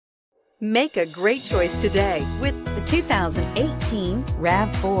Make a great choice today with the 2018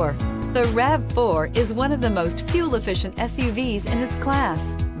 RAV4. The RAV4 is one of the most fuel-efficient SUVs in its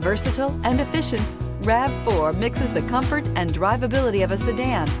class. Versatile and efficient, RAV4 mixes the comfort and drivability of a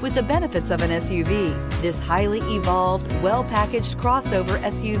sedan with the benefits of an SUV. This highly evolved, well-packaged crossover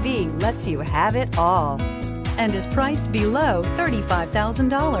SUV lets you have it all and is priced below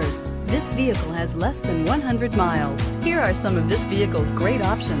 $35,000. This vehicle has less than 100 miles. Here are some of this vehicle's great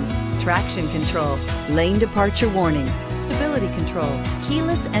options: traction control, lane departure warning, stability control,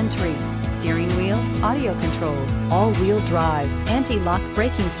 keyless entry, steering wheel audio controls, all-wheel drive, anti-lock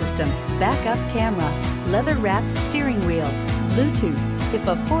braking system, backup camera, leather-wrapped steering wheel, Bluetooth. If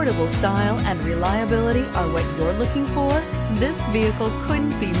affordable style and reliability are what you're looking for, this vehicle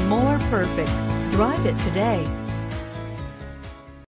couldn't be more perfect. Drive it today.